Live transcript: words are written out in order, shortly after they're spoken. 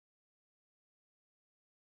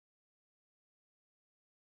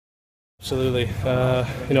Absolutely.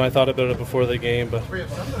 I thought about it before the game, but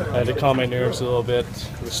I had to calm my nerves a little bit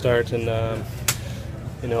at the start, and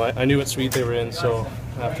I knew what suite they were in. So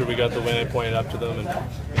after we got the win, I pointed up to them and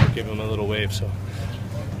gave them a little wave. So.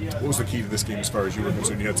 What was the key to this game as far as you were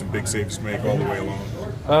concerned? You had some big saves to make all the way along.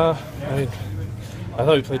 I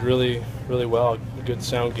thought we played really, really well. A good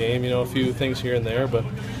sound game. A few things here and there, but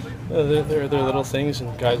they're little things.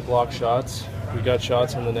 And guys block shots. We got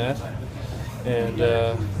shots on the net, and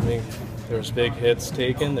there was big hits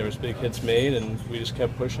taken. There was big hits made, and we just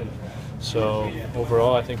kept pushing. So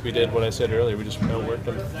overall, I think we did what I said earlier. We just outworked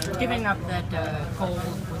them. Giving up that goal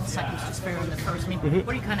with seconds to spare in the first, what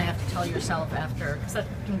do you kind of have to tell yourself after? Because that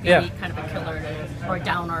can be kind of a killer or a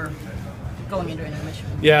downer going into intermission.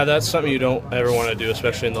 Yeah, that's something you don't ever want to do,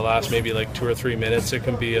 especially in the last maybe like 2 or 3 minutes. It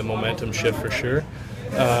can be a momentum shift for sure.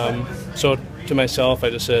 So to myself,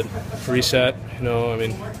 I just said, reset.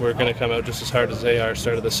 We're going to come out just as hard as they are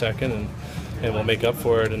start of the second, and we'll make up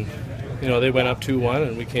for it. And they went up 2-1,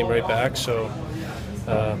 and we came right back. So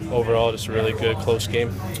overall, just a really good, close game.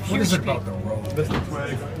 What is it about the road?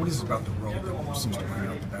 What is it about the road that seems to bring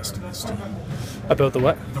out the best in this team? About the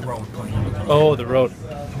what? The road playing. Oh, the road.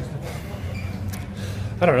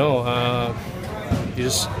 I don't know.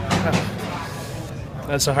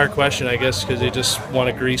 That's a hard question, I guess, because they just want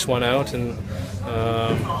to grease one out, and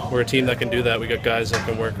we're a team that can do that. We got guys that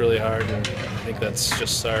can work really hard, and I think that's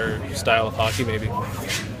just our style of hockey, maybe.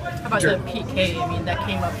 How about the PK? That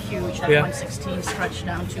came up huge. That 116 stretched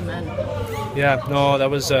down 2 men. Yeah, no, that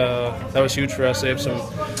was huge for us. They have some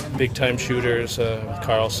big-time shooters,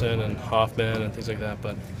 Carlson and Hoffman and things like that.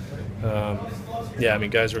 But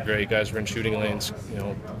guys were great. Guys were in shooting lanes.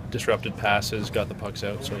 Disrupted passes, got the pucks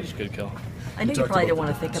out, so it was a good kill. I know you probably didn't want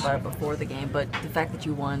to think about it before the game, but the fact that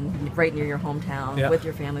you won right near your hometown with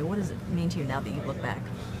your family, what does it mean to you now that you look back?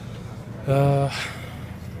 I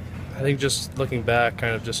think just looking back,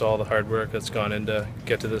 kind of just all the hard work that's gone into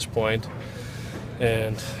get to this point.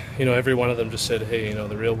 And, every one of them just said, hey,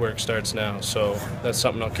 the real work starts now. So that's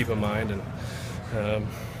something I'll keep in mind. And,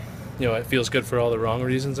 it feels good for all the wrong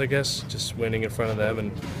reasons, I guess, just winning in front of them.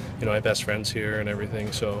 And, I have best friends here and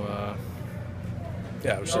everything. So,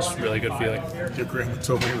 it was just a really good feeling. Your grandma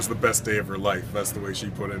told me it was the best day of her life. That's the way she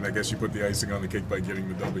put it. And I guess you put the icing on the cake by getting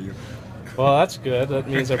the W. Well, that's good. That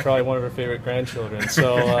means I'm probably one of her favorite grandchildren.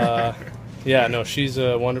 So, she's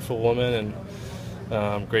a wonderful woman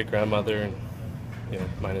and great grandmother, and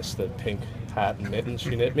minus the pink hat and mittens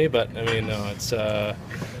she knit me. But it's.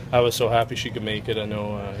 I was so happy she could make it. I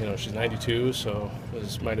know, she's 92, so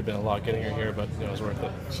it might have been a lot getting her here, but it was worth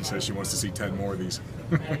it. She says she wants to see 10 more of these.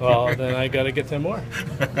 Well, then I got to get 10 more.